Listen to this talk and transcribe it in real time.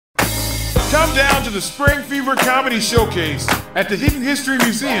Come down to the Spring Fever Comedy Showcase at the Hidden History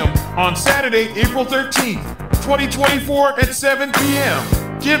Museum on Saturday, April 13th, 2024 at 7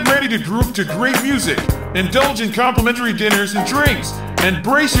 p.m. Get ready to groove to great music, indulge in complimentary dinners and drinks, and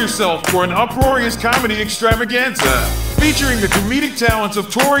brace yourself for an uproarious comedy extravaganza featuring the comedic talents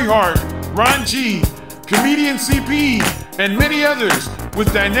of Tori Hart, Ron G, comedian CP, and many others,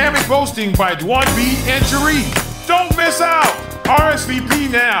 with dynamic hosting by Dwan B and Tariq. Don't miss out!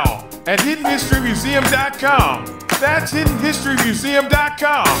 RSVP now at hiddenhistorymuseum.com. That's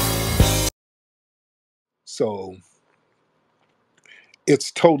hiddenhistorymuseum.com. So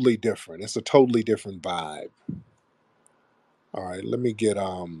it's totally different. It's a totally different vibe. All right, let me get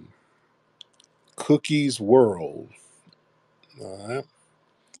Cookie's World. All right.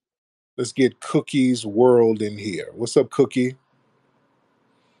 Let's get Cookie's World in here. What's up, Cookie?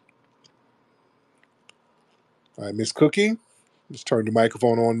 All right, Miss Cookie. Let's turn the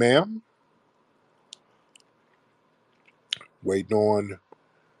microphone on, ma'am. Waiting on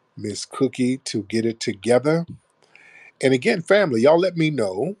Miss Cookie to get it together. And again, family, y'all let me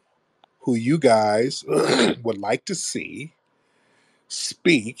know who you guys would like to see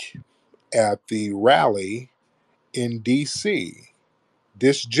speak at the rally in D.C.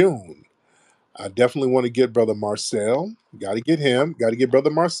 this June. I definitely want to get Brother Marcel. Got to get him. Got to get Brother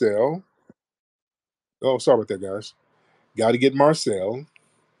Marcel. Oh, sorry about that, guys. Got to get Marcel.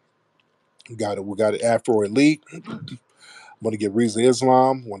 We got Afro Elite. Want to get Reza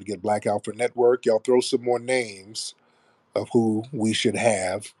Islam. Want to get Black Alpha Network. Y'all throw some more names of who we should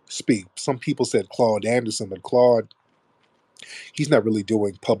have speak. Some people said Claude Anderson, but Claude, he's not really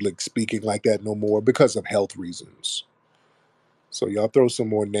doing public speaking like that no more because of health reasons. So y'all throw some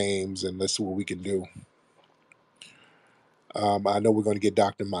more names and let's see what we can do. I know we're going to get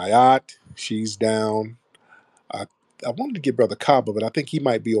Dr. Mayat. She's down. I wanted to get Brother Kaba, but I think he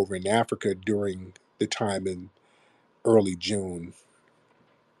might be over in Africa during the time in early June.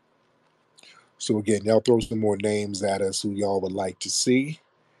 So again, y'all throw some more names at us who y'all would like to see.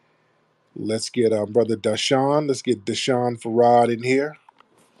 Let's get Brother Dashawn. Let's get Dashawn Farad in here.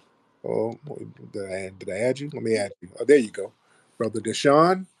 Oh, did I add you? Let me add you. Oh, there you go. Brother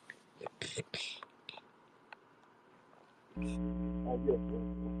Dashawn.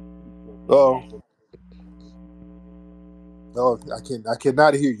 Oh, I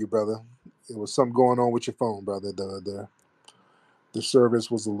cannot hear you, brother. There was something going on with your phone, brother. The service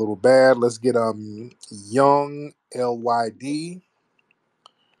was a little bad. Let's get Young LYD.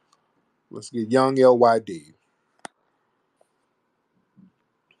 Let's get Young LYD.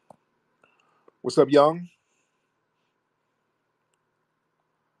 What's up, Young?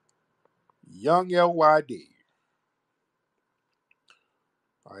 Young LYD.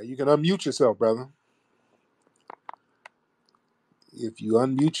 All right, you can unmute yourself, brother. If you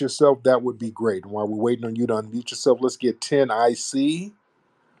unmute yourself, that would be great. And while we're waiting on you to unmute yourself, let's get 10IC.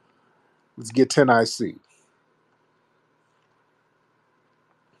 Let's get 10IC.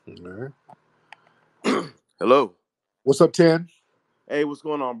 All right. Hello. What's up, 10? Hey, what's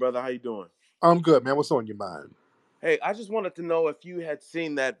going on, brother? How you doing? I'm good, man. What's on your mind? Hey, I just wanted to know if you had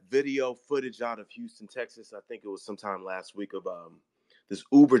seen that video footage out of Houston, Texas. I think it was sometime last week of this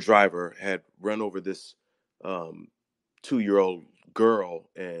Uber driver had run over this 2-year-old girl,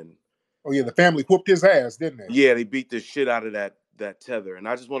 and oh yeah, the family whooped his ass, didn't they? Yeah, they beat the shit out of that tether. And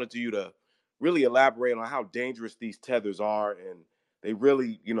I just wanted you to really elaborate on how dangerous these tethers are, and they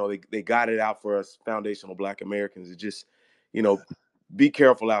really, they got it out for us foundational Black Americans. It just, be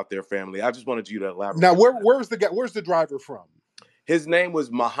careful out there, family. I just wanted you to elaborate. Now, where's the guy? Where's the driver from? His name was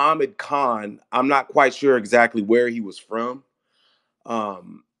Muhammad Khan. I'm not quite sure exactly where he was from,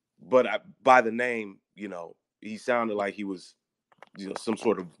 but by the name, he sounded like he was, some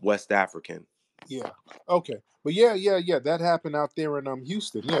sort of West African. Yeah. Okay. But yeah. That happened out there in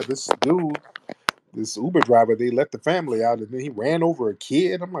Houston. Yeah, this dude, this Uber driver, they let the family out, and then he ran over a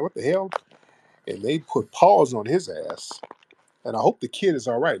kid. I'm like, what the hell? And they put paws on his ass. And I hope the kid is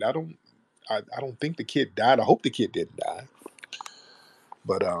all right. I don't think the kid died. I hope the kid didn't die.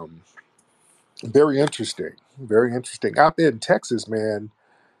 But very interesting. Very interesting. Out there in Texas, man,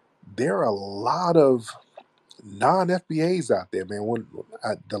 there are a lot of non-FBAs out there, man.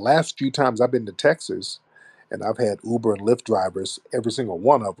 The last few times I've been to Texas, and I've had Uber and Lyft drivers, every single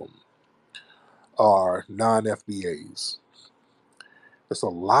one of them are non-FBAs. There's a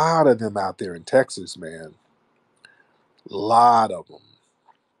lot of them out there in Texas, man. A lot of them.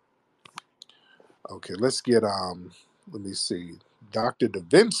 Okay, let's get let me see, Dr.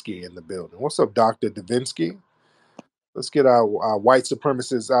 Davinsky in the building. What's up, Dr. Davinsky? Let's get our white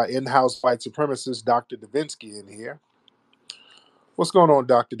supremacist, in-house white supremacist, Dr. Davinsky in here. What's going on,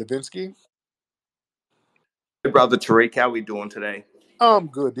 Dr. Davinsky? Hey, brother Tariq, how we doing today? I'm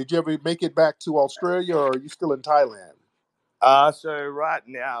good. Did you ever make it back to Australia, or are you still in Thailand? So right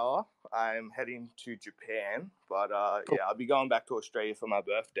now I'm heading to Japan, but Oh, yeah, I'll be going back to Australia for my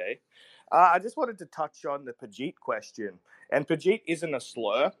birthday. I just wanted to touch on the Pajit question, and Pajit isn't a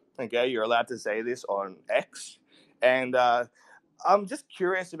slur. Okay, you're allowed to say this on X, and I'm just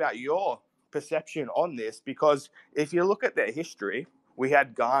curious about your perception on this because if you look at their history, we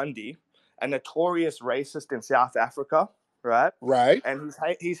had Gandhi, a notorious racist in South Africa, right? right, And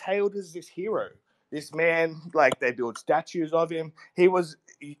he's hailed as this hero. This man, like they build statues of him. He was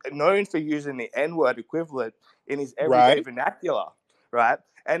known for using the N-word equivalent in his everyday right, vernacular, right?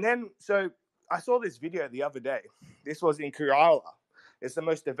 And then, so I saw this video the other day. This was in Kerala. It's the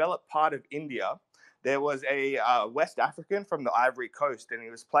most developed part of India. There was a West African from the Ivory Coast, and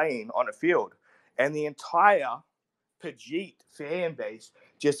he was playing on a field, and the entire Pajit fan base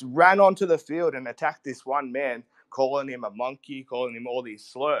just ran onto the field and attacked this one man, calling him a monkey, calling him all these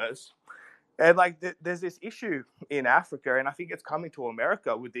slurs. And like, there's this issue in Africa, and I think it's coming to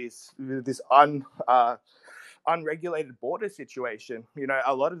America with this unregulated border situation. You know,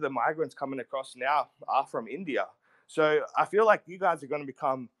 a lot of the migrants coming across now are from India. So I feel like you guys are going to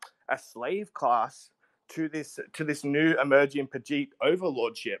become a slave class to this new emerging Pajit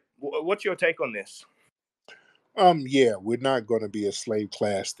overlordship. What's your take on this? yeah, we're not going to be a slave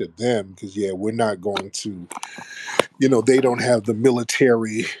class to them because, yeah, we're not going to, you know, they don't have the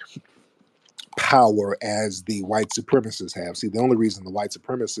military power as the white supremacists have. See, the only reason the white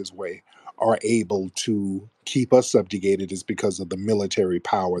supremacists are able to keep us subjugated is because of the military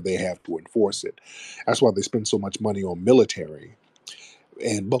power they have to enforce it. That's why they spend so much money on military,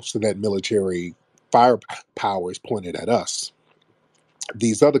 and most of that military firepower is pointed at us.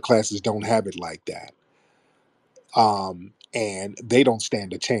 These other classes don't have it like that. And they don't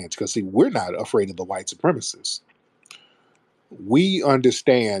stand a chance because, see, we're not afraid of the white supremacists. We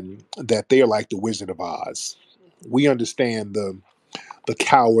understand that they're like the Wizard of Oz. We understand the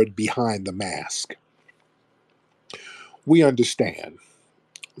coward behind the mask. We understand.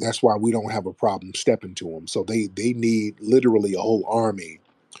 That's why we don't have a problem stepping to them. So they need literally a whole army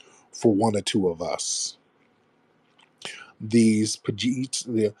for one or two of us. These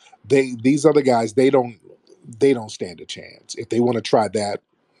Pajits, these other guys, they don't stand a chance. If they want to try that,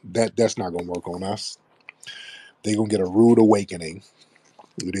 that's not gonna work on us. They're gonna get a rude awakening.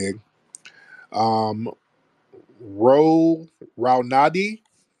 You dig? Um Ro Raunadi.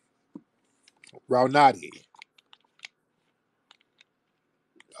 Raunadi.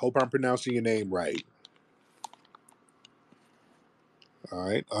 Hope I'm pronouncing your name right. All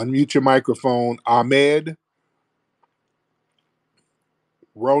right. Unmute your microphone. Ahmed.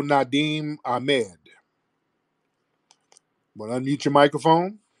 Ronadim Ahmed. But unmute your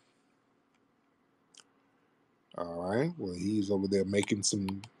microphone. All right. Well, he's over there making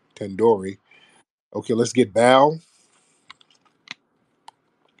some tandoori. Okay, let's get Val.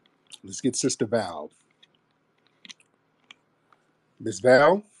 Let's get Sister Val. Miss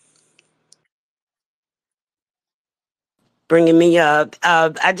Val. Bringing me up.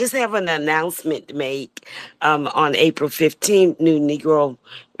 I just have an announcement to make. On April 15th, New Negro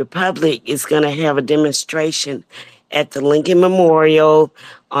Republic is going to have a demonstration at the Lincoln Memorial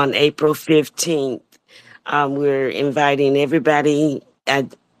on April 15th. We're inviting everybody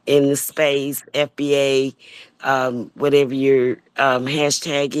in the space, FBA, whatever your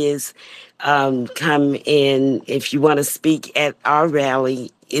hashtag is. Come in if you want to speak at our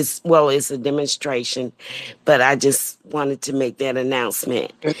rally. It's a demonstration, but I just wanted to make that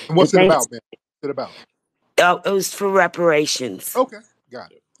announcement. And And what's it thanks. about, man? What's it about? It was for reparations. Okay,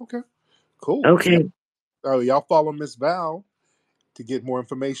 got it. Okay, cool. Yeah. Okay. Y'all follow Miss Val to get more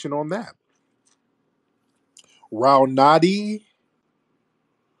information on that. Raunadi.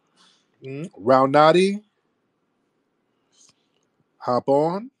 Raunadi. Hop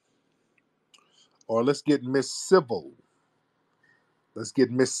on. Or let's get Miss Civil. Let's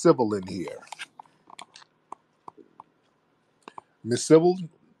get Miss Civil in here. Miss Civil,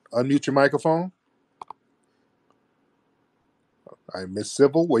 unmute your microphone. All right, Miss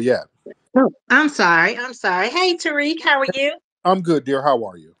Civil, where you at? Oh, I'm sorry. I'm sorry. Hey, Tariq, how are you? I'm good, dear. How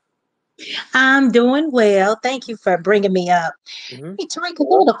are you? I'm doing well. Thank you for bringing me up. Mm-hmm. Hey, Tariq, a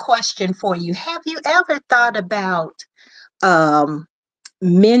little question for you. Have you ever thought about um,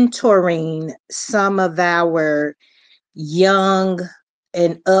 mentoring some of our young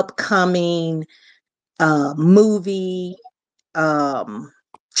and upcoming movie um,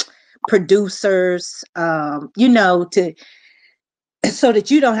 producers, to so that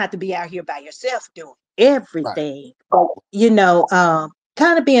you don't have to be out here by yourself doing Right. everything. But, because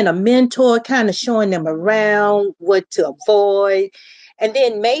kind of being a mentor, kind of showing them around what to avoid. And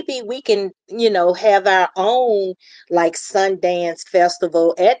then maybe we can, have our own like Sundance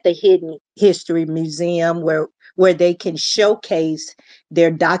Festival at the Hidden History Museum where they can showcase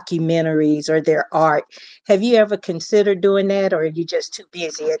their documentaries or their art. Have you ever considered doing that, or are you just too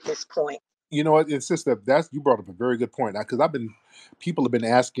busy at this point? You know what? It's just that you brought up a very good point, because people have been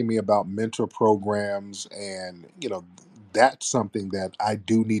asking me about mentor programs, and that's something that I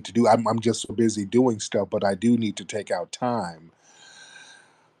do need to do. I'm just so busy doing stuff, but I do need to take out time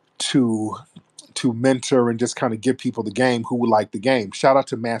to mentor and just kind of give people the game who would like the game. Shout out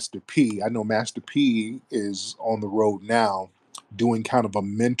to Master P. I know Master P is on the road now doing kind of a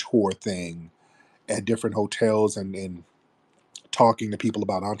mentor thing at different hotels, and talking to people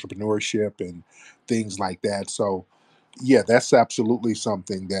about entrepreneurship and things like that. So yeah, that's absolutely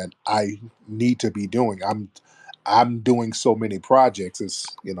something that I need to be doing. I'm doing so many projects. It's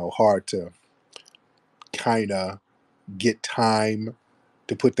hard to kind of get time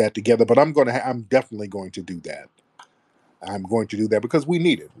to put that together, but I'm definitely going to do that. I'm going to do that because we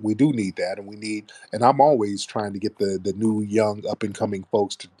need it. We do need that, and I'm always trying to get the new young up and coming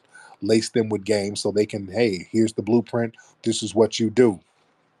folks to lace them with games so they can, hey, here's the blueprint. This is what you do.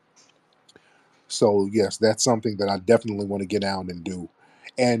 So yes, that's something that I definitely want to get out and do.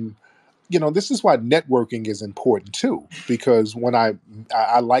 And this is why networking is important too, because when I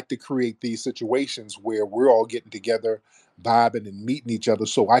like to create these situations where we're all getting together, vibing and meeting each other,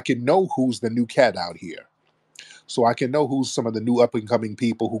 so I can know who's the new cat out here. So I can know who's some of the new up and coming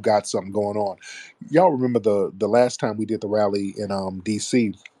people who got something going on. Y'all remember the last time we did the rally in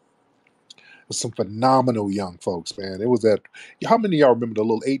DC? Some phenomenal young folks, man. It was that. How many of y'all remember the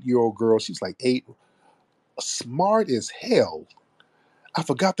little 8-year-old girl? She's like 8, smart as hell. I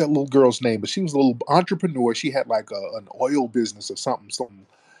forgot that little girl's name, but she was a little entrepreneur. She had like an oil business or something,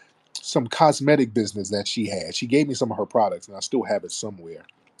 some cosmetic business that she had. She gave me some of her products, and I still have it somewhere.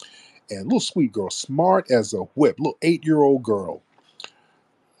 And little sweet girl, smart as a whip, little 8-year-old girl,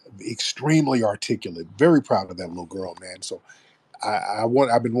 extremely articulate. Very proud of that little girl, man. So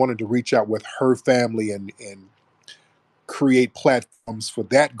I've been wanting to reach out with her family and create platforms for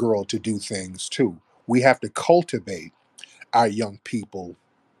that girl to do things too. We have to cultivate our young people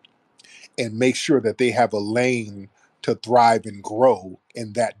and make sure that they have a lane to thrive and grow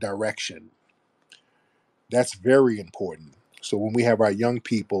in that direction. That's very important. So when we have our young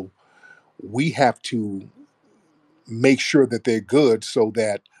people, we have to make sure that they're good so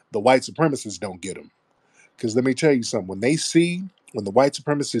that the white supremacists don't get them. Because let me tell you something, when the white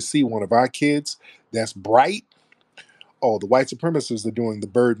supremacists see one of our kids that's bright, oh, the white supremacists are doing the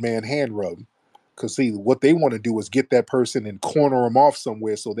Birdman hand rub. Because see, what they want to do is get that person and corner them off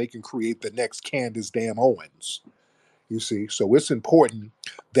somewhere so they can create the next Candace Damn Owens. You see, so it's important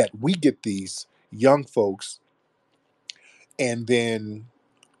that we get these young folks and then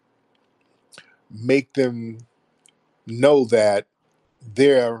make them know that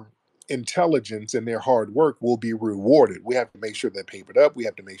their intelligence and their hard work will be rewarded. We have to make sure they're papered up. We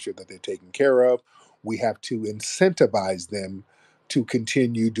have to make sure that they're taken care of. We have to incentivize them to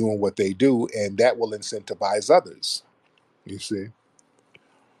continue doing what they do, and that will incentivize others. You see,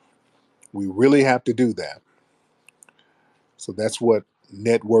 we really have to do that. So that's what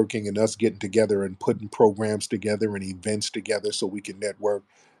networking and us getting together and putting programs together and events together so we can network.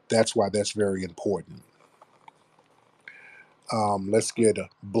 That's why that's very important. Let's get a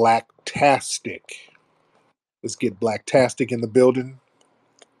Blacktastic. Let's get Blacktastic in the building.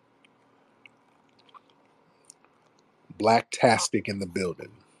 Blacktastic in the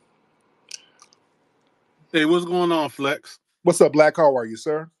building. Hey, what's going on, Flex? What's up, Black? How are you,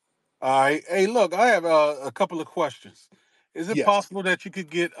 sir? All right. Hey, look, I have a couple of questions. Is it Yes. possible that you could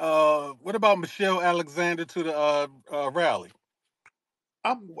get what about Michelle Alexander to the rally?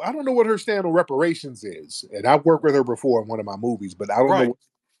 I don't know what her stand on reparations is, and I've worked with her before in one of my movies, but I don't Right. know.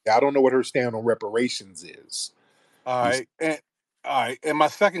 I don't know what her stand on reparations is. All right. And all right. And my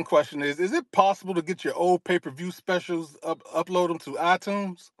second question is it possible to get your old pay-per-view specials upload them to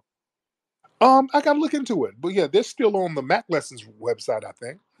iTunes? I gotta look into it, but yeah, they're still on the Mac Lessons website, I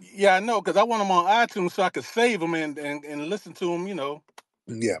think. Yeah, I know, because I want them on iTunes so I could save them and listen to them,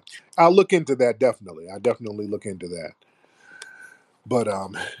 Yeah, I'll look into that definitely. I definitely look into that. But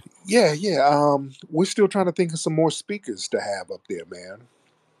yeah. We're still trying to think of some more speakers to have up there, man.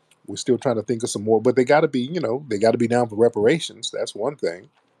 We're still trying to think of some more, but they got to be, they got to be down for reparations. That's one thing,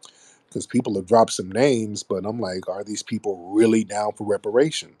 because people have dropped some names, but I'm like, are these people really down for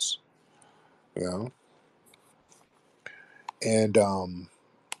reparations? You know, and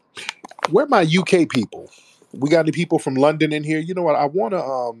where are my UK people? We got any people from London in here? You know what? I want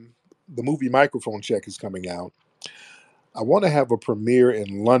to. The movie Microphone Check is coming out. I want to have a premiere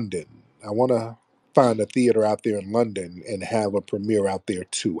in London. I want to find a theater out there in London and have a premiere out there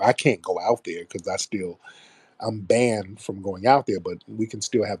too. I can't go out there because I'm banned from going out there, but we can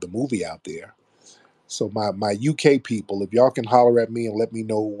still have the movie out there. So my UK people, if y'all can holler at me and let me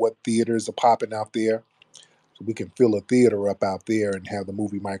know what theaters are popping out there, so we can fill a theater up out there and have the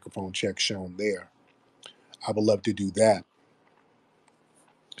movie Microphone Check shown there. I would love to do that.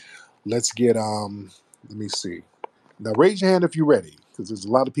 Let's get let me see. Now raise your hand if you're ready, because there's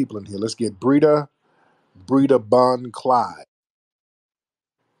a lot of people in here. Let's get Breida Bun Clyde.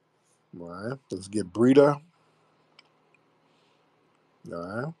 All right. Let's get Breida.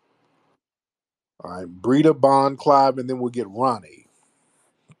 All right. All right. Breida Bond Clyde, and then we'll get Ronnie.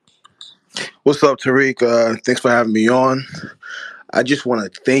 What's up, Tariq? Thanks for having me on. I just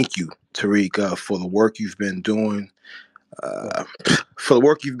want to thank you, Tariq, for the work you've been doing, uh, for the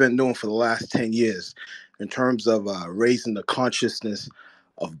work you've been doing for the last 10 years in terms of raising the consciousness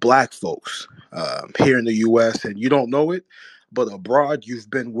of Black folks here in the U.S. And you don't know it, but abroad, you've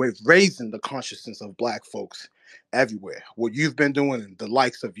been raising the consciousness of Black folks everywhere. What you've been doing, and the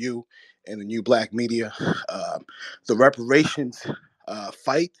likes of you and the new Black media, the reparations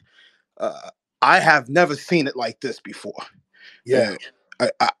fight. Uh, I have never seen it like this before. Yeah. Uh,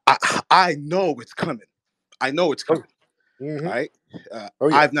 I know it's coming. I know it's Oh, coming. mm-hmm. All right. Oh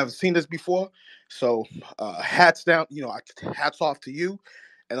yeah. I've never seen this before. So hats down, hats off to you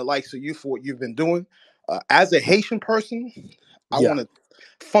and the likes of you for what you've been doing. As a Haitian person, I Yeah. want to,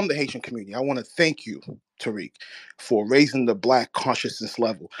 from the Haitian community, I want to thank you, Tariq, for raising the Black consciousness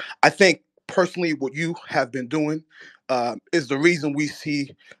level. I think personally what you have been doing is the reason we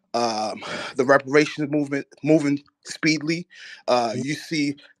see the reparations movement moving speedily. You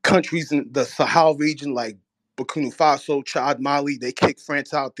see countries in the Sahel region like Burkina Faso, Chad, Mali, they kick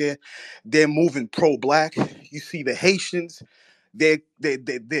France out there. They're moving pro-Black. You see the Haitians, they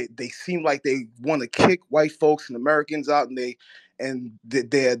seem like they want to kick white folks and Americans out, and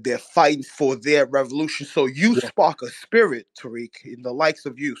they're fighting for their revolution. So you Yeah. spark a spirit, Tariq, in the likes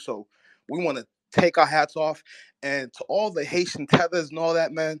of you. So we want to take our hats off, and to all the Haitian tethers and all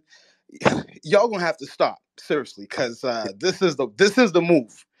that, man, y'all gonna have to stop seriously, because this is the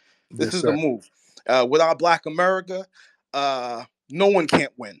move. This Yes, is the sir. move. Without Black America, no one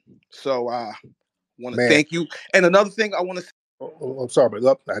can't win. So want to Man. thank you. And another thing I want to I'm sorry, but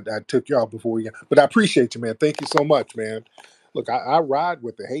look, I took you off before you. But I appreciate you, man. Thank you so much, man. Look, I ride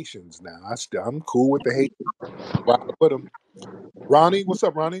with the Haitians now. I'm cool with the Haitians. Ride with them. Ronnie, what's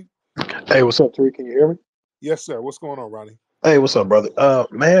up, Ronnie? Hey, what's up, Tariq? Can you hear me? Yes, sir. What's going on, Ronnie? Hey, what's up, brother?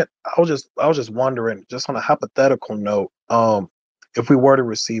 Man, I was just wondering, just on a hypothetical note, if we were to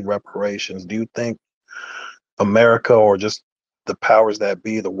receive reparations, do you think America, or just the powers that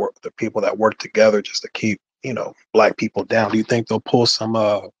be, the people that work together just to keep, Black people down, do you think they'll pull some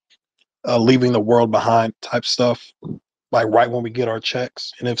leaving the world behind type stuff, like right when we get our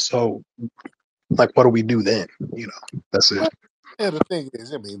checks? And if so, like, what do we do then? That's it. Well, yeah, the thing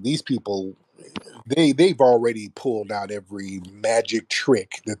is, I mean, these people, they've already pulled out every magic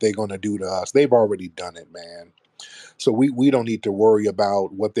trick that they're going to do to us. They've already done it, man. So we don't need to worry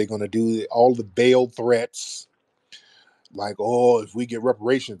about what they're going to do. All the veiled threats, like, oh, if we get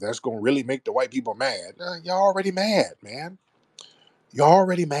reparations, that's going to really make the white people mad. Y'all already mad, man. You're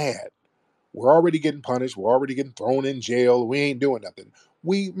already mad. We're already getting punished. We're already getting thrown in jail. We ain't doing nothing.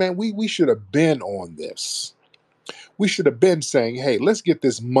 We should have been on this. We should have been saying, hey, let's get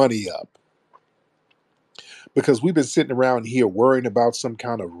this money up. Because we've been sitting around here worrying about some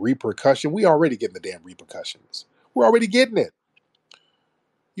kind of repercussion. We already getting the damn repercussions. We're already getting it.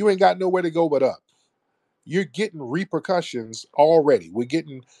 You ain't got nowhere to go but up. You're getting repercussions already. We're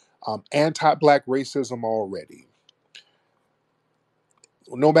getting anti-black racism already.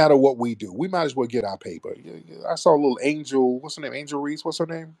 No matter what we do, we might as well get our paper. I saw a little Angel. What's her name? Angel Reese. What's her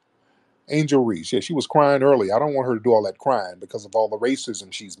name? Angel Reese. Yeah, she was crying early. I don't want her to do all that crying because of all the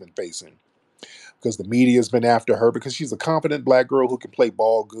racism she's been facing. Because the media's been after her because she's a confident black girl who can play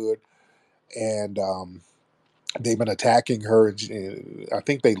ball good, and they've been attacking her. And I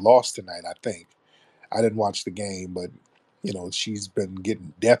think they lost tonight. I think I didn't watch the game, but she's been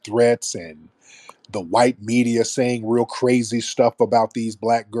getting death threats and the white media saying real crazy stuff about these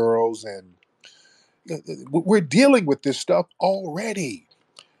black girls, and we're dealing with this stuff already.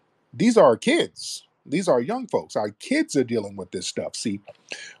 These are our kids. These are young folks. Our kids are dealing with this stuff. See,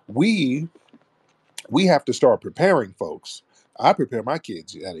 we have to start preparing folks. I prepare my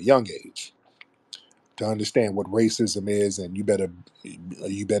kids at a young age to understand what racism is, and you better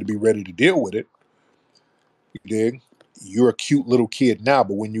be ready to deal with it. You dig? You're a cute little kid now,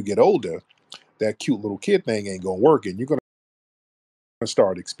 but when you get older, that cute little kid thing ain't gonna work, and you're gonna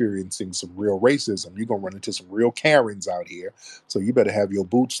start experiencing some real racism. You're gonna run into some real Karens out here. So you better have your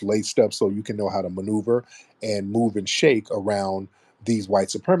boots laced up so you can know how to maneuver and move and shake around these white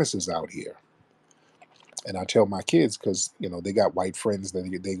supremacists out here. And I tell my kids, because they got white friends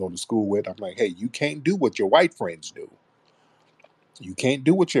that they go to school with. I'm like, hey, you can't do what your white friends do. You can't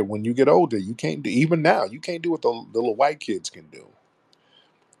do what when you get older. You can't do, even now. You can't do what the little white kids can do.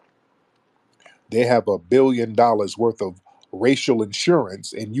 They have $1 billion worth of racial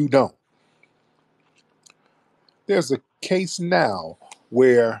insurance, and you don't. There's a case now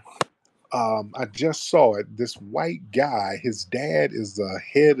where I just saw it. This white guy, his dad is the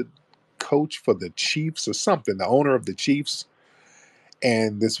head coach for the Chiefs or something, the owner of the Chiefs,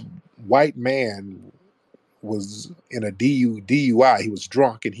 and this white man was in a DUI. He was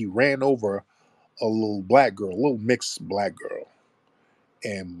drunk and he ran over a little black girl, a little mixed black girl,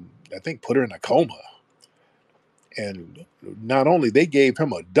 and I think put her in a coma. And not only they gave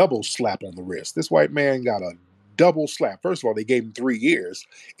him a double slap on the wrist. This white man got a double slap. First of all, they gave him 3 years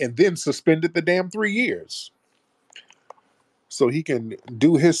and then suspended the damn 3 years so he can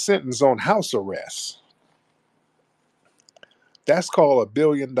do his sentence on house arrest. That's called $1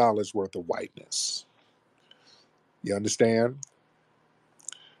 billion worth of whiteness. You understand?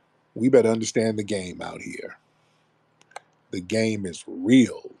 We better understand the game out here. The game is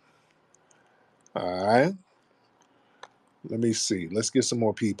real. All right. Let me see. Let's get some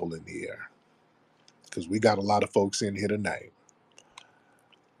more people in here because we got a lot of folks in here tonight.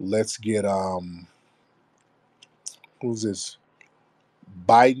 Let's get who's this?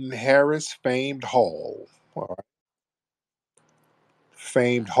 Biden Harris, Famed Hall. All right.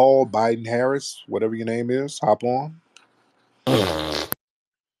 Famed Hall, Biden Harris, whatever your name is, hop on.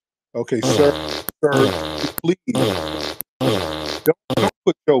 Okay, sir, please don't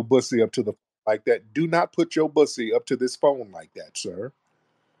put your bussy up to the like that. Do not put your bussy up to this phone like that, sir.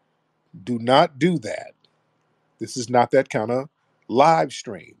 Do not do that. This is not that kind of live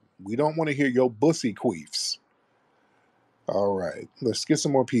stream. We don't want to hear your bussy queefs. All right, let's get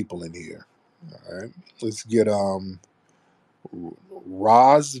some more people in here. All right, let's get Rosv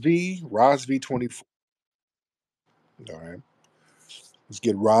 24. All right, let's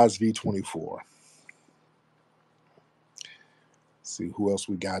get Rosv 24. See who else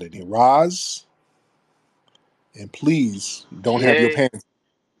we got in here. Roz, and please don't have your Hey, pants.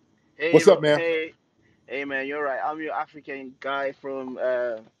 hey, What's up, man? hey, man, you're right. I'm your African guy from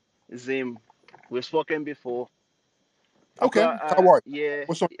Zim. We've spoken before. I've Okay, got, how are you? yeah,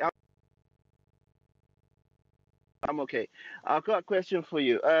 What's on? I'm okay. I've got a question for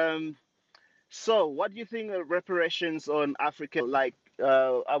you. So what do you think of reparations on African? Like,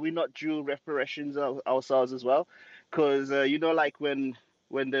 are we not due reparations ourselves as well? Because like when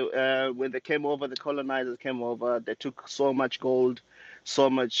they came over, the colonizers came over, they took so much gold, so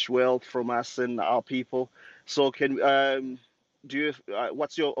much wealth from us and our people. So can do you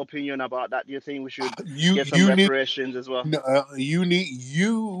what's your opinion about that? Do you think we should You get some you need reparations as well?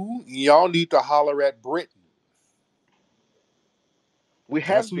 y'all need to holler at Britain. We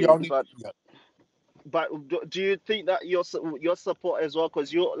That's have who y'all been, need. but Yeah. do you think that your support as well,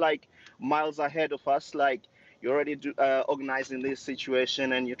 because you're like miles ahead of us, like you're already organizing this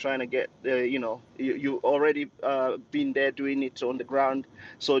situation and you're trying to get you already been there doing it on the ground.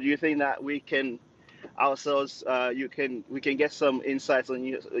 So do you think that we can ourselves we can get some insights on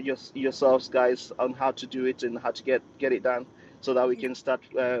yourselves guys on how to do it and how to get it done so that we can start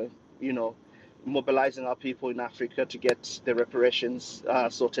you know mobilizing our people in Africa to get the reparations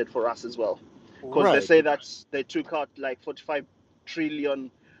sorted for us as well, because they Right. say that they took out like 45 trillion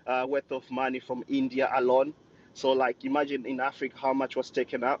worth of money from India alone. So like imagine in Africa how much was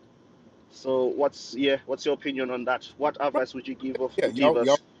taken out. So what's your opinion on that? What Right. advice would you Yeah, give y'all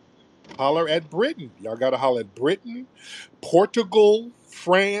us? holler at Britain. Y'all got to holler at Britain, Portugal,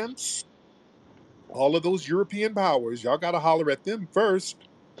 France, all of those European powers. Y'all got to holler at them first.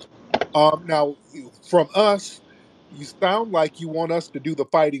 Now, from us, you sound like you want us to do the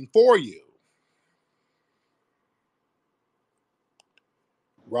fighting for you,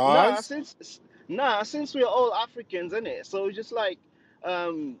 Nah, Roz. since we're all Africans, in it, so it's just like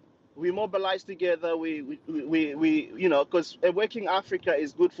um, we mobilize together. We because working Africa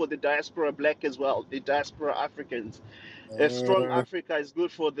is good for the diaspora black as well. The diaspora Africans, a strong Uh, Africa is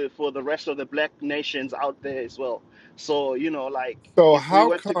good for the rest of the black nations out there as well. So like so if we how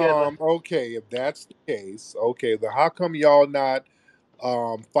work together, come? Okay, if that's the case, okay, then how come y'all not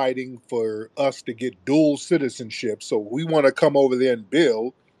fighting for us to get dual citizenship? So we want to come over there and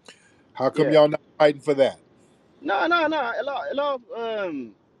build. How come yeah. y'all not fighting for that? No, no, no. A lot of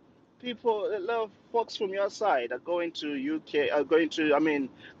people, a lot of folks from your side are going to UK, are going to, I mean,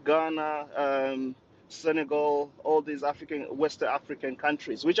 Ghana, Senegal, all these Western African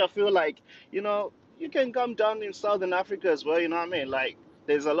countries, which I feel like, you can come down in Southern Africa as well, you know what I mean? Like,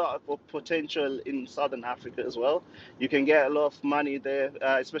 there's a lot of potential in Southern Africa as well. You can get a lot of money there,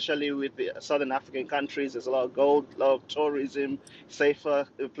 especially with the Southern African countries. There's a lot of gold, a lot of tourism, safer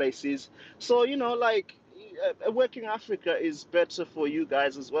places. So, like, working Africa is better for you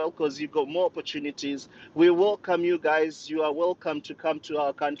guys as well because you've got more opportunities. We welcome you guys. You are welcome to come to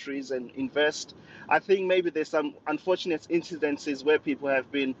our countries and invest. I think maybe there's some unfortunate incidences where people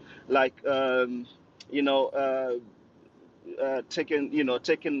have been like, you know, uh,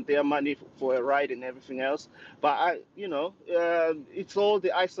 taking their money for a ride and everything else. But it's all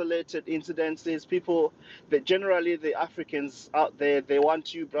the isolated incidences. People that generally the Africans out there, they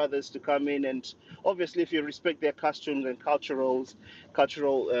want you brothers to come in, and obviously if you respect their customs and cultural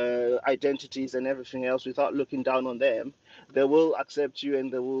identities and everything else without looking down on them, they will accept you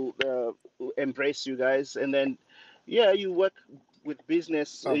and they will embrace you guys. And then, yeah, you work with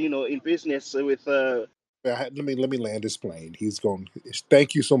business, Oh, in business with let me land this plane. He's going.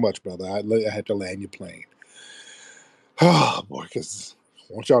 Thank you so much, brother. I had to land your plane. Oh boy, because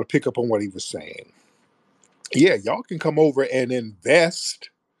I want y'all to pick up on what he was saying. Yeah, y'all can come over and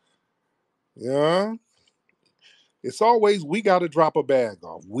invest. Yeah, it's always we got to drop a bag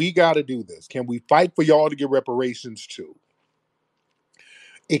off. We got to do this. Can we fight for y'all to get reparations too?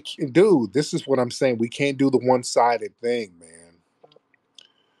 Dude, this is what I'm saying. We can't do the one-sided thing, man.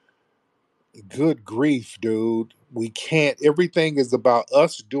 Good grief, dude. We can't. Everything is about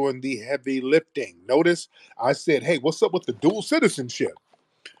us doing the heavy lifting. Notice I said, hey, what's up with the dual citizenship?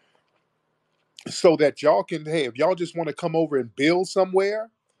 So that y'all can, hey, if y'all just want to come over and build somewhere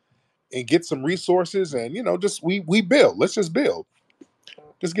and get some resources and, just we build. Let's just build.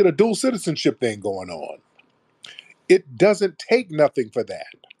 Just get a dual citizenship thing going on. It doesn't take nothing for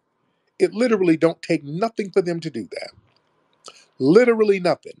that. It literally don't take nothing for them to do that. Literally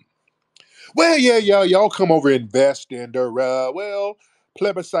nothing. Well, yeah, y'all come over and invest in the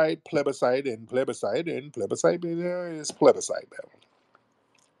plebiscite, and plebiscite is plebiscite.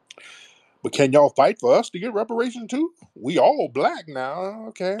 But can y'all fight for us to get reparation too? We all black now,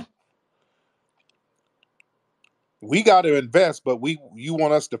 okay? We got to invest, but you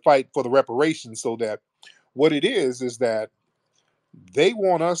want us to fight for the reparations so that what it is that they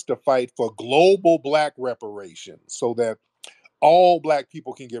want us to fight for global black reparations so that all black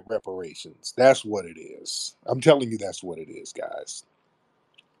people can get reparations. That's what it is. I'm telling you, that's what it is, guys.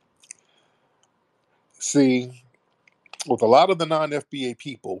 See, with a lot of the non-FBA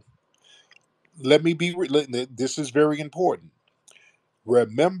people, this is very important.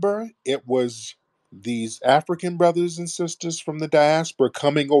 Remember, it was these African brothers and sisters from the diaspora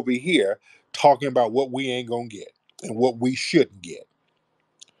coming over here talking about what we ain't gonna get and what we shouldn't get.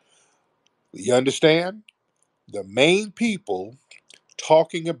 You understand? The main people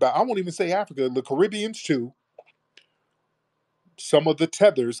talking about, I won't even say Africa, the Caribbeans too, some of the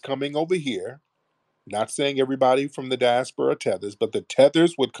tethers coming over here, not saying everybody from the diaspora are tethers, but the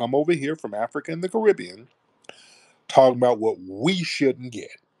tethers would come over here from Africa and the Caribbean talking about what we shouldn't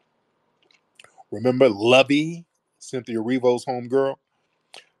get. Remember Lovey, Cynthia Erivo's homegirl?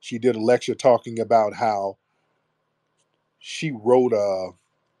 She did a lecture talking about how she wrote a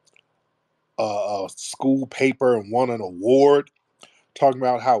school paper and won an award, talking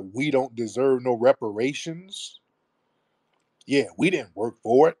about how we don't deserve no reparations. Yeah, we didn't work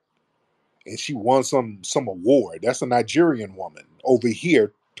for it, and she won some award. That's a Nigerian woman over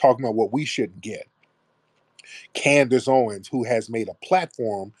here talking about what we shouldn't get. Candace Owens, who has made a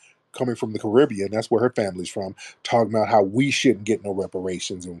platform coming from the Caribbean, that's where her family's from, talking about how we shouldn't get no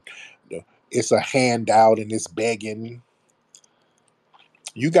reparations and it's a handout and it's begging.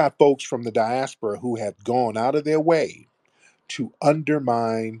 You got folks from the diaspora who have gone out of their way to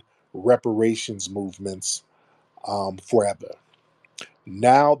undermine reparations movements forever.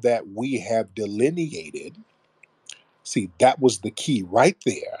 Now that we have delineated, see, that was the key right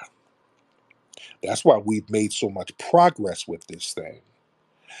there. That's why we've made so much progress with this thing.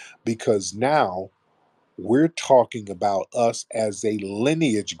 Because now we're talking about us as a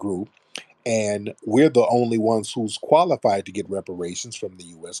lineage group, and we're the only ones who's qualified to get reparations from the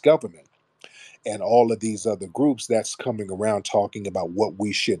US government. And all of these other groups that's coming around talking about what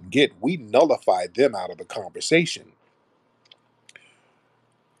we shouldn't get, we nullify them out of the conversation.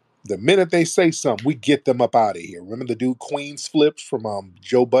 The minute they say something, we get them up out of here. Remember the dude Queens Flips from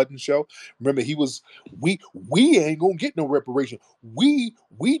Joe Budden show? Remember he was we ain't gonna get no reparation. We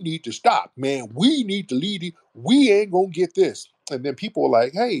need to stop, man. We need to lead it. We ain't gonna get this. And then people are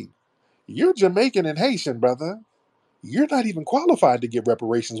like, hey, you're Jamaican and Haitian, brother. You're not even qualified to get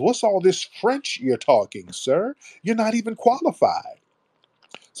reparations. What's all this French you're talking, sir? You're not even qualified.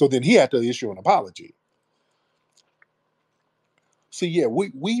 So then he had to issue an apology. So yeah,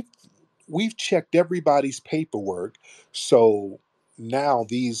 we've checked everybody's paperwork. So now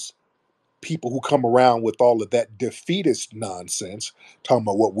these people who come around with all of that defeatist nonsense, talking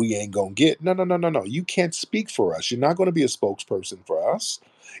about what we ain't gonna get. No, no, no, no, no. You can't speak for us. You're not going to be a spokesperson for us.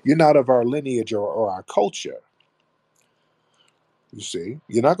 You're not of our lineage or our culture. You see,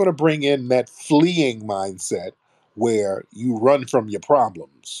 you're not going to bring in that fleeing mindset where you run from your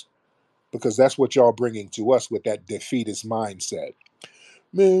problems, because that's what y'all bringing to us with that defeatist mindset.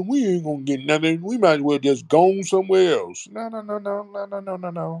 Man, we ain't gonna get nothing. We might as well just go somewhere else. No, no, no, no, no, no, no, no,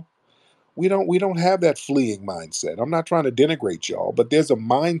 no. We don't have that fleeing mindset. I'm not trying to denigrate y'all, but there's a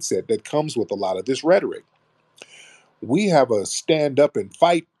mindset that comes with a lot of this rhetoric. We have a stand up and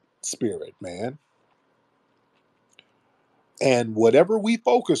fight spirit, man. And whatever we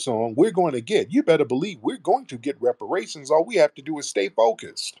focus on, we're going to get. You better believe we're going to get reparations. All we have to do is stay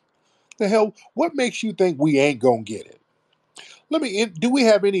focused. The hell, what makes you think we ain't gonna get it? Do we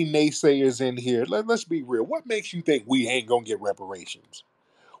have any naysayers in here? Let's be real. What makes you think we ain't gonna get reparations?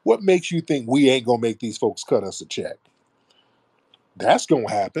 What makes you think we ain't gonna make these folks cut us a check? That's gonna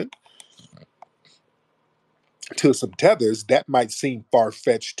happen. To some tethers, that might seem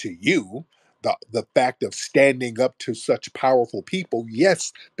far-fetched to you. The fact of standing up to such powerful people,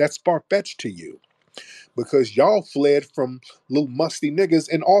 yes, that's far-fetched to you. Because y'all fled from little musty niggas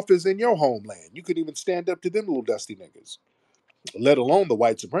in office in your homeland. You couldn't even stand up to them little dusty niggas, let alone the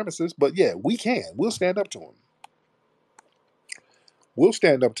white supremacists. But yeah, we can. We'll stand up to them. We'll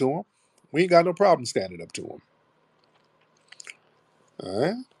stand up to them. We ain't got no problem standing up to them. All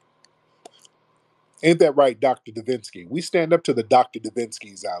right? Ain't that right, Dr. Davinsky? We stand up to the Dr.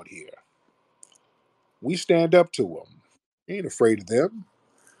 Davinskys out here. We stand up to them. Ain't afraid of them.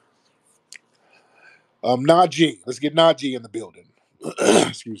 Najee. Let's get Najee in the building.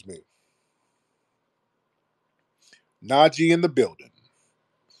 Excuse me. Najee in the building.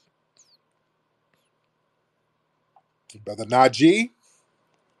 Brother Najee.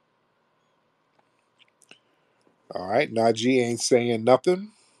 All right, Najee ain't saying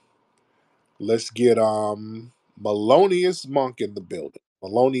nothing. Let's get Melonious Monk in the building.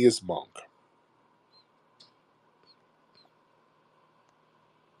 Melonious Monk.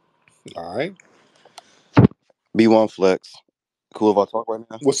 All right. B1 Flex. Cool if I talk right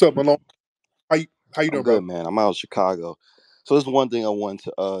now? What's up, Malone? How you I'm doing, good, brother? man. I'm out of Chicago. So there's one thing I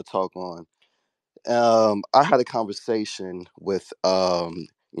wanted to talk on. I had a conversation with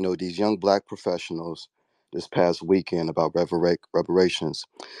these young black professionals this past weekend about reparations.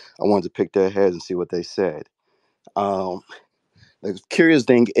 I wanted to pick their heads and see what they said. Um, the curious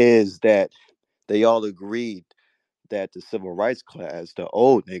thing is that they all agreed that the civil rights class, the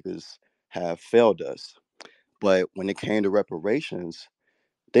old niggas, have failed us. But when it came to reparations,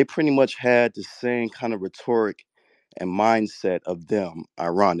 they pretty much had the same kind of rhetoric and mindset of them,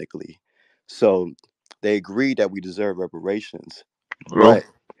 ironically. So they agreed that we deserve reparations, Hello? but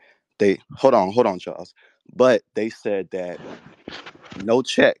they hold on, Charles. But they said that no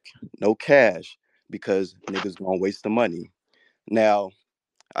check, no cash, because niggas gonna waste the money. Now,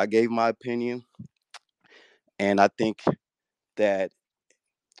 I gave my opinion, and I think that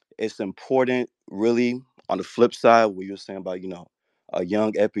it's important, really, on the flip side, what you were saying about, young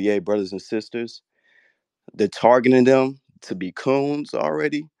FBA brothers and sisters. They're targeting them to be coons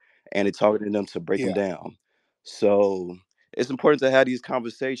already, and they're targeting them to break them Yeah. down. So it's important to have these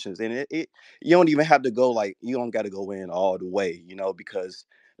conversations, and it you don't even have to go like you don't got to go in all the way, because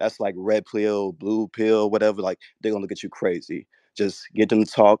that's like red pill, blue pill, whatever. Like they're gonna look at you crazy. Just get them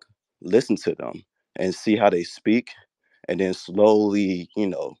to talk, listen to them, and see how they speak, and then slowly,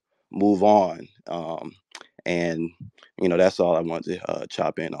 move on. And that's all I wanted to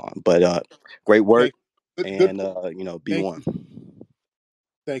chop in on. But great work, Okay. Good and point. be Thank one. you.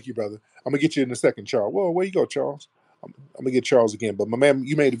 Thank you, brother. I'm gonna get you in a second, Charles. Well, where you go, Charles? I'm gonna get Charles again. But my man,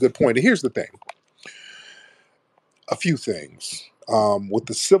 you made a good point. And here's the thing. A few things. With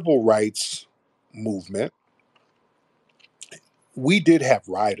the civil rights movement, we did have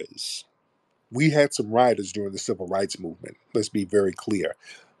riders. We had some riders during the civil rights movement. Let's be very clear.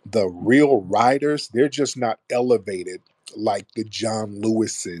 The real riders, they're just not elevated like the John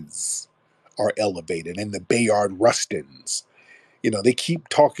Lewises are elevated and the Bayard Rustins. They keep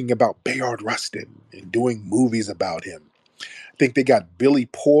talking about Bayard Rustin and doing movies about him. I think they got Billy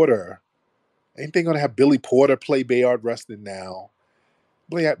Porter. Ain't they going to have Billy Porter play Bayard Rustin now?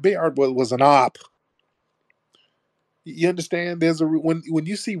 Bayard was an op. You understand? When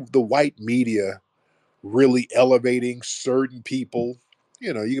you see the white media really elevating certain people,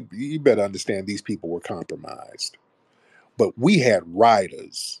 you better understand these people were compromised. But we had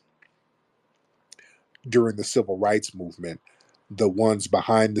writers during the civil rights movement, the ones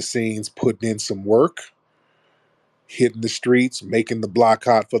behind the scenes putting in some work, hitting the streets, making the block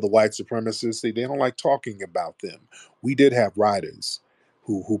hot for the white supremacists. They don't like talking about them. We did have writers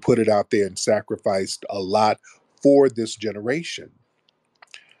who put it out there and sacrificed a lot for this generation.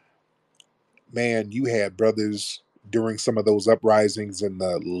 Man, you had brothers during some of those uprisings in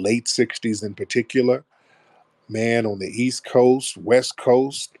the late 60s in particular, man, on the East Coast, West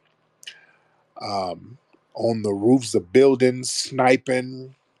Coast, on the roofs of buildings,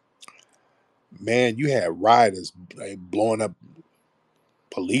 sniping. Man, you had rioters blowing up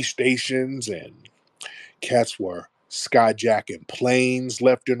police stations, and cats were skyjacking planes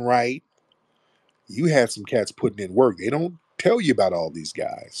left and right. You had some cats putting in work. They don't tell you about all these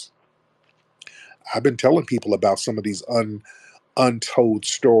guys. I've been telling people about some of these untold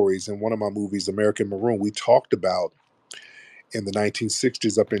stories. In one of my movies, American Maroon, we talked about in the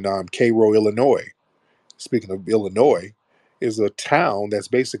 1960s up in Cairo, Illinois. Speaking of Illinois, is a town that's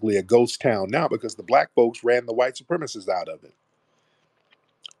basically a ghost town now because the black folks ran the white supremacists out of it.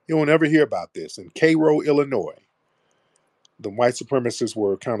 You won't ever hear about this. In Cairo, Illinois, the white supremacists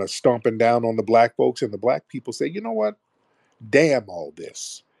were kind of stomping down on the black folks, and the black people say, you know what? Damn all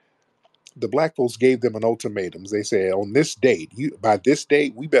this. The black folks gave them an ultimatum. They said, on this date, by this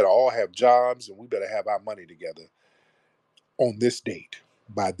date, we better all have jobs and we better have our money together on this date.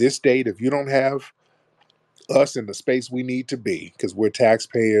 By this date, if you don't have us in the space we need to be, because we're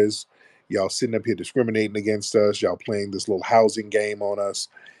taxpayers, y'all sitting up here discriminating against us, y'all playing this little housing game on us.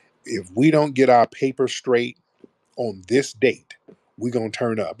 If we don't get our paper straight on this date, we're going to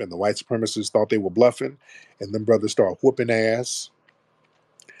turn up. And the white supremacists thought they were bluffing, and them brothers start whooping ass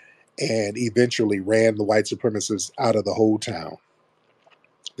and eventually ran the white supremacists out of the whole town.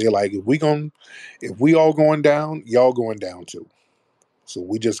 They're like, if we all going down, y'all going down too. So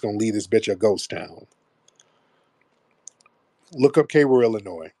we just going to leave this bitch a ghost town. Look up Cairo,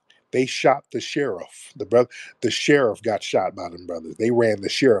 Illinois. They shot the sheriff. The sheriff got shot by them brothers. They ran the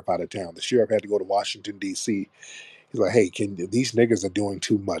sheriff out of town. The sheriff had to go to Washington, D.C. He's like, hey, these niggas are doing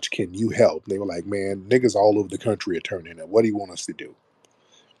too much. Can you help? They were like, man, niggas all over the country are turning up. What do you want us to do?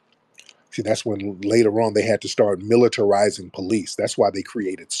 See, that's when later on they had to start militarizing police. That's why they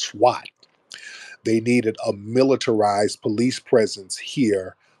created SWAT. They needed a militarized police presence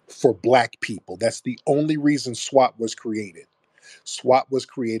here for black people. That's the only reason SWAT was created. SWAT was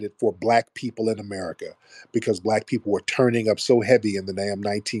created for black people in America because black people were turning up so heavy in the damn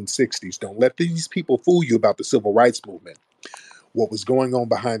 1960s. Don't let these people fool you about the civil rights movement. What was going on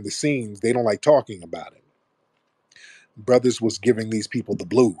behind the scenes, they don't like talking about it. Brothers was giving these people the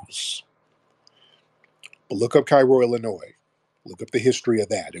blues. But look up Cairo, Illinois. Look up the history of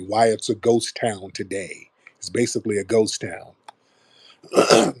that and why it's a ghost town today. It's basically a ghost town.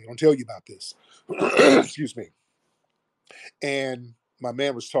 They don't tell you about this. Excuse me. And my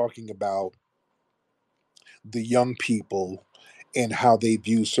man was talking about the young people and how they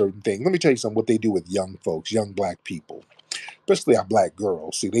view certain things. Let me tell you something, what they do with young folks, young black people, especially our black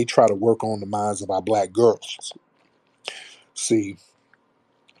girls. See, they try to work on the minds of our black girls. See,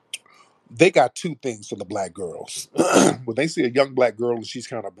 they got two things for the black girls. When they see a young black girl and she's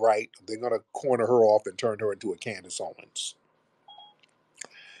kind of bright, they're going to corner her off and turn her into a Candace Owens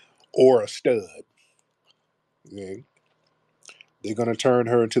or a stud. Okay? They're going to turn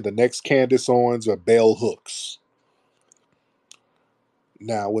her into the next Candace Owens or Bell Hooks.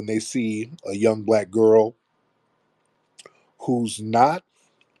 Now, when they see a young black girl who's not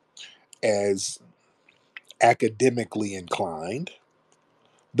as academically inclined,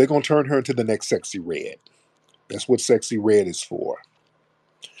 they're going to turn her into the next Sexy Red. That's what Sexy Red is for.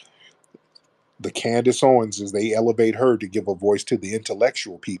 The Candace Owens, they elevate her to give a voice to the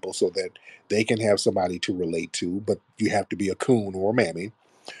intellectual people so that they can have somebody to relate to, but you have to be a coon or a mammy.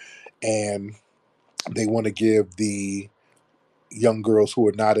 And they want to give the young girls who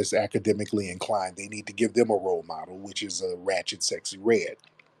are not as academically inclined, they need to give them a role model, which is a ratchet Sexy Red.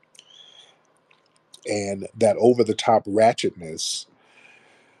 And that over-the-top ratchetness,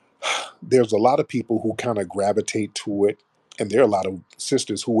 there's a lot of people who kind of gravitate to it, and there are a lot of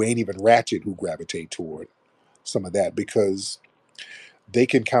sisters who ain't even ratchet who gravitate toward some of that because they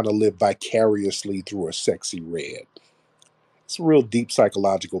can kind of live vicariously through a Sexy Red. It's a real deep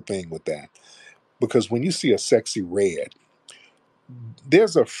psychological thing with that. Because when you see a sexy red,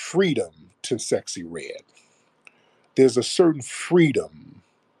 there's a freedom to sexy red. There's a certain freedom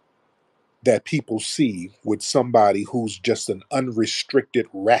that people see with somebody who's just an unrestricted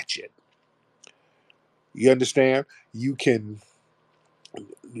ratchet. You understand? You can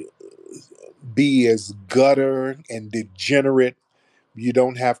be as gutter and degenerate. You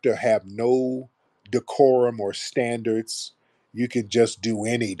don't have to have no decorum or standards. You can just do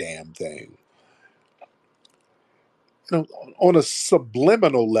any damn thing. You know, on a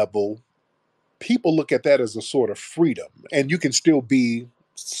subliminal level, people look at that as a sort of freedom, and you can still be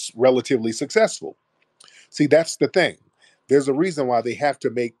relatively successful. See, that's the thing. There's a reason why they have to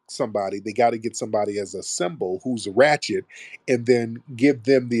make somebody, they got to get somebody as a symbol who's ratchet and then give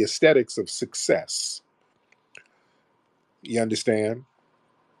them the aesthetics of success. You understand?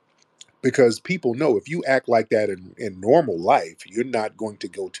 Because people know if you act like that in normal life, you're not going to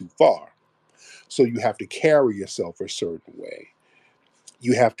go too far. So you have to carry yourself a certain way.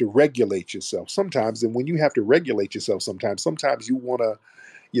 You have to regulate yourself sometimes. And when you have to regulate yourself sometimes you want to,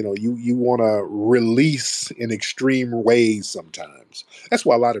 you want to release in extreme ways sometimes. That's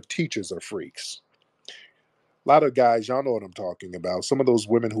why a lot of teachers are freaks. A lot of guys, y'all know what I'm talking about. Some of those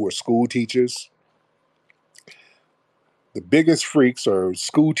women who are school teachers, the biggest freaks are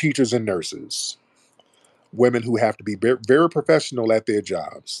school teachers and nurses. Women who have to be very, very professional at their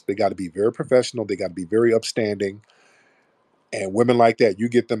jobs. They got to be very professional. They got to be very upstanding. And women like that, you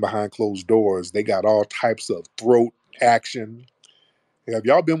get them behind closed doors. They got all types of throat action. Have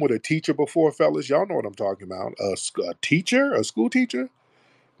y'all been with a teacher before, fellas? Y'all know what I'm talking about. A teacher, a school teacher?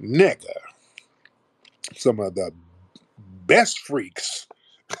 Nigga. Some of the best freaks,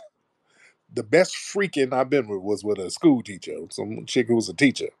 the best freaking I've been with was with a school teacher. Some chick who was a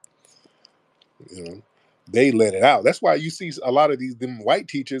teacher. You know, they let it out. That's why you see a lot of them white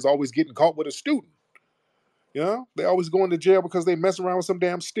teachers always getting caught with a student. You know, they always going to jail because they mess around with some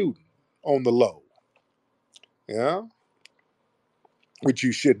damn student on the low. Yeah, which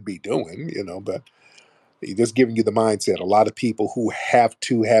you shouldn't be doing. But just giving you the mindset. A lot of people who have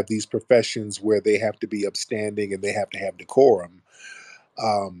to have these professions where they have to be upstanding and they have to have decorum,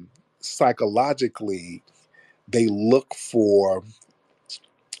 psychologically, they look for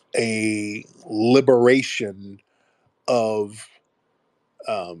a liberation of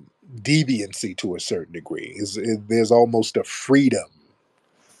deviancy to a certain degree. There's almost a freedom,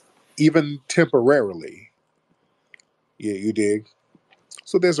 even temporarily. Yeah, you dig?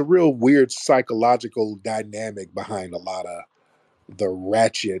 So there's a real weird psychological dynamic behind a lot of the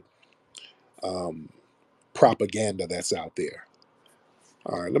ratchet um, propaganda that's out there.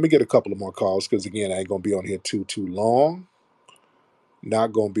 All right, let me get a couple of more calls because again, I ain't gonna be on here too long.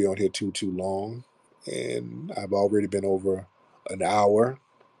 Not gonna be on here too long, and I've already been over an hour.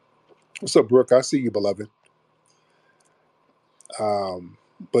 What's up, Brooke? I see you, beloved. Um,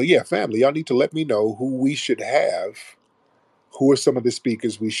 but yeah, family, y'all need to let me know who we should have. Who are some of the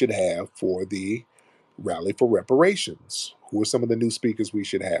speakers we should have for the rally for reparations? Who are some of the new speakers we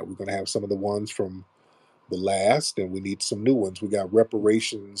should have? We're gonna have some of the ones from the last, and we need some new ones. We got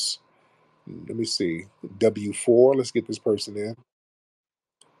reparations. Let me see. W4. Let's get this person in.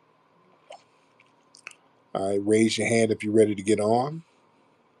 All right, raise your hand if you're ready to get on.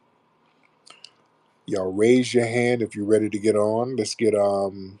 Y'all raise your hand if you're ready to get on. Let's get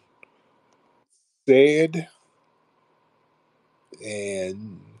said,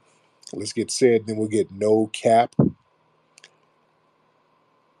 and let's get said, then we'll get no cap. All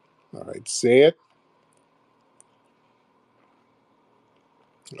right, said.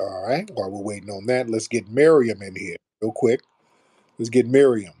 All right, while we're waiting on that, let's get Miriam in here real quick. Let's get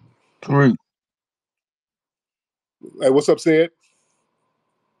Miriam. Tariq, Hey, what's up, said?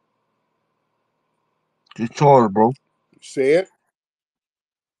 just Charlie, bro. Said.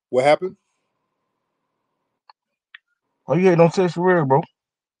 What happened? Why you hating on Texas Red, bro?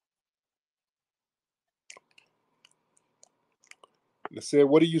 Said,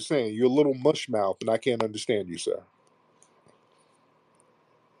 what are you saying? You're a little mush mouth, and I can't understand you, sir.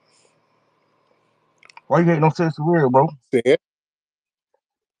 Why you hating on Texas Red, bro? Said.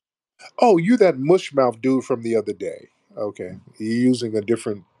 Oh, you that mushmouth dude from the other day. Okay. You're using a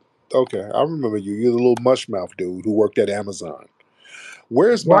different. Okay, I remember you. You're the little mushmouth dude who worked at Amazon.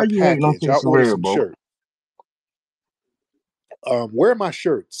 Where's Why my you hating on package? I'll Texas order Red, some bro? shirts. Where are my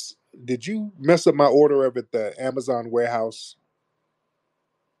shirts? Did you mess up my order up at the Amazon warehouse?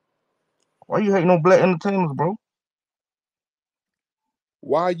 Why you hating on black entertainers, bro?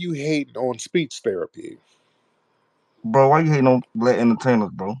 Why are you hating on speech therapy? Bro, why you hating on black entertainers,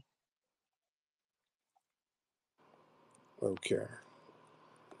 bro? Okay.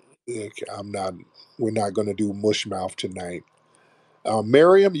 I'm not. We're not going to do mush mouth tonight.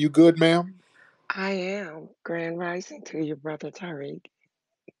 Miriam, you good, ma'am? I am. Grand rising to your brother Tariq.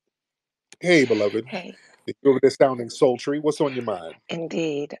 Hey, beloved. Hey, You're over there sounding sultry. What's on your mind?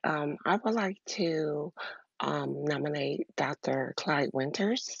 indeed. I would like to nominate Dr. Clyde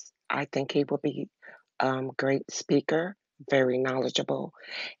Winters. I think he would be great speaker, very knowledgeable,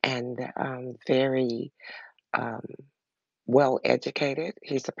 and very um, well educated.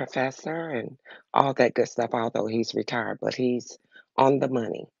 He's a professor and all that good stuff, although he's retired, but he's on the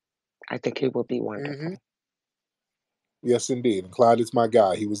money. I think he would be Hmm. wonderful. Yes, indeed. And Clyde is my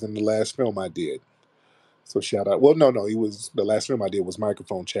guy. He was in the last film I did. So shout out. Well, no, he was the last film I did was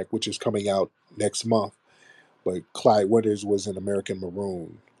Microphone Check, which is coming out next month. But Clyde Winters was in American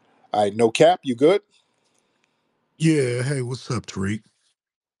Maroon. All right, no cap. You good? Yeah, hey, what's up, Tariq?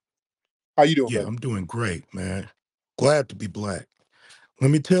 How you doing, Yeah, brother? I'm doing great, man. Glad to be black.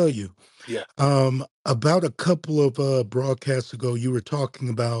 Let me tell you, Yeah. about a couple of broadcasts ago, you were talking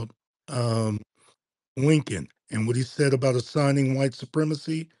about um, Lincoln and what he said about assigning white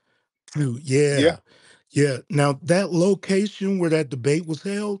supremacy to, Yeah. yeah. Now, that location where that debate was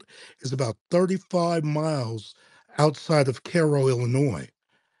held is about 35 miles outside of Cairo, Illinois,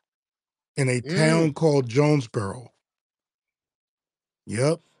 in a town Mm. called Jonesboro.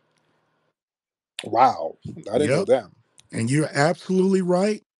 Yep, Wow. I didn't know yep. that. And you're absolutely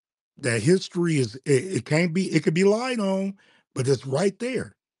right. That history is it can't be it could be lied on, but it's right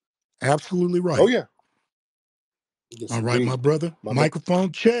there. Absolutely Oh right. yeah. Yes, All right, my indeed. brother. My man.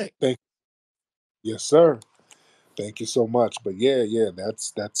 Microphone check. Thank. Yes, sir. Thank you so much. But yeah.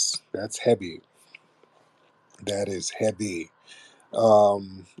 That's heavy. That is heavy.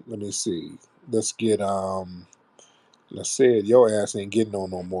 Let me see. Let's get I said your ass ain't getting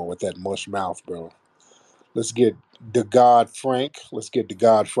on no more with that mush mouth, bro. Let's get the God Frank. Let's get the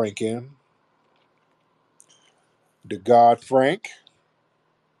God Frank in. The God Frank.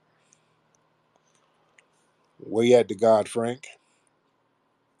 Where you at, the God Frank?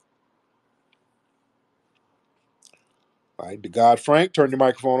 All right, the God Frank. Turn your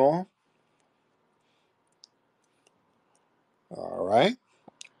microphone on. All right.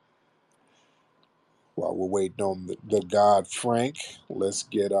 While we're waiting on the God Frank, let's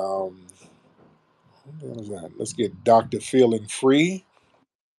get what was that? Let's get Doctor Feeling Free.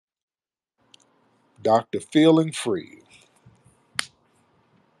 Doctor Feeling Free.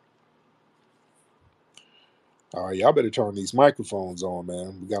 All right, y'all better turn these microphones on,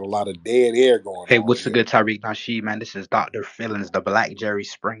 man. We got a lot of dead air going Hey, on what's the here. good, Tariq Nasheed, man? This is Dr. Feelings, the Black Jerry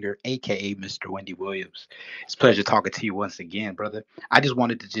Springer, aka Mr. Wendy Williams. It's a pleasure talking to you once again, brother. I just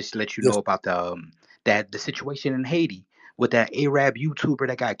wanted to just let you Yes. know about the situation in Haiti with that Arab YouTuber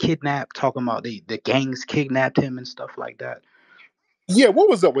that got kidnapped, talking about the gangs kidnapped him and stuff like that. Yeah, what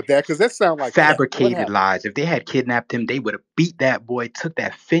was up with that? Because that sounded like cap. What Fabricated happened? lies. If they had kidnapped him, they would have beat that boy, took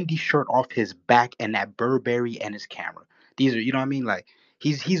that Fendi shirt off his back and that Burberry and his camera. These are, you know what I mean? Like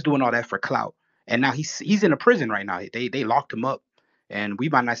he's doing all that for clout, and now he's in a prison right now. They locked him up, and we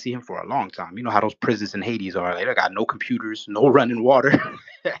might not see him for a long time. You know how those prisons in Hades are. Like, they got no computers, no running water.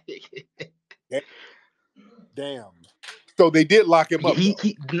 Da- Damn. So they did lock him Yeah, up he though.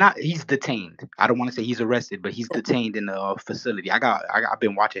 he not he's detained. I don't want to say he's arrested, but he's Oh, detained in the facility. I've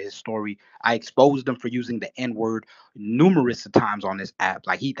been watching his story. I exposed him for using the N word numerous times on this app.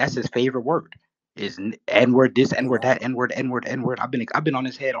 Like that's his favorite word is N word this, N oh word wow. that, N word, N word, N word. I've been on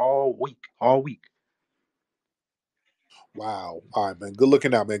his head all week, all week. Wow. All right, man. Good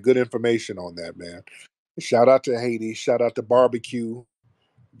looking out, man. Good information on that, man. Shout out to Haiti. Shout out to barbecue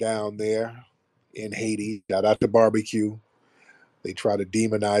down there in Haiti. Shout out to barbecue. They try to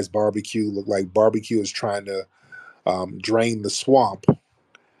demonize barbecue. Look like barbecue is trying to drain the swamp.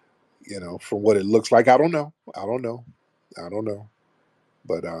 From what it looks like. I don't know. I don't know. I don't know.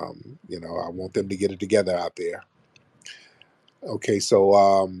 But I want them to get it together out there. Okay, so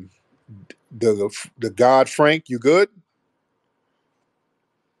the God Frank, you good?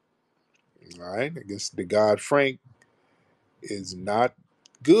 All right. I guess the God Frank is not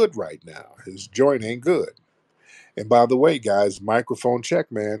good right now. His joint ain't good. And by the way, guys, microphone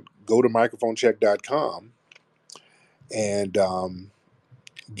check, man. Go to microphonecheck.com and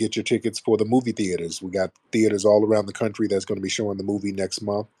get your tickets for the movie theaters. We got theaters all around the country that's going to be showing the movie next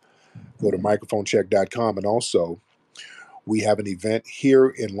month. Go to microphonecheck.com. And also, we have an event here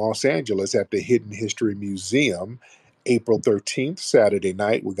in Los Angeles at the Hidden History Museum, April 13th, Saturday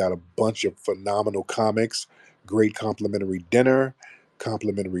night. We got a bunch of phenomenal comics, great complimentary dinner,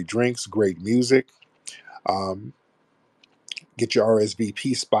 complimentary drinks, great music. Um, get your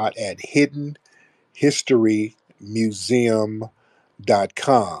RSVP spot at hiddenhistory.com.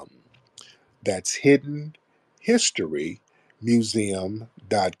 hiddenhistorymuseum.com. That's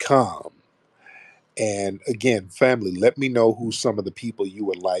hiddenhistorymuseum.com. And again, family, let me know who some of the people you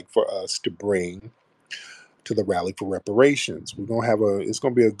would like for us to bring to the rally for reparations. We're gonna have it's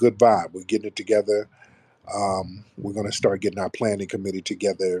gonna be a good vibe. We're getting it together. We're gonna start getting our planning committee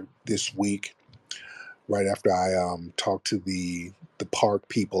together this week, right after I talk to the park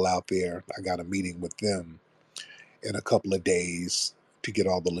people out there. I got a meeting with them in a couple of days to get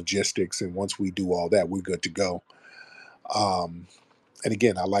all the logistics, and once we do all that, we're good to go. Um, and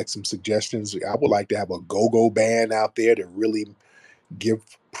again, I like some suggestions. I would like to have a go-go band out there to really give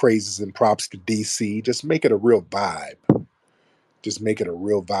praises and props to DC. Just make it a real vibe. Just make it a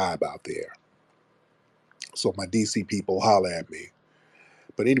real vibe out there. So my DC people, holler at me.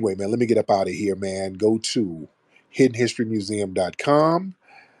 But anyway, man, let me get up out of here, man. Go to hiddenhistorymuseum.com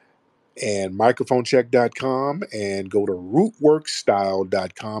and microphonecheck.com and go to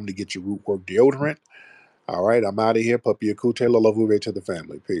rootworkstyle.com to get your rootwork deodorant. All right, I'm out of here. Papi Akute, love to the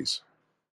family. Peace.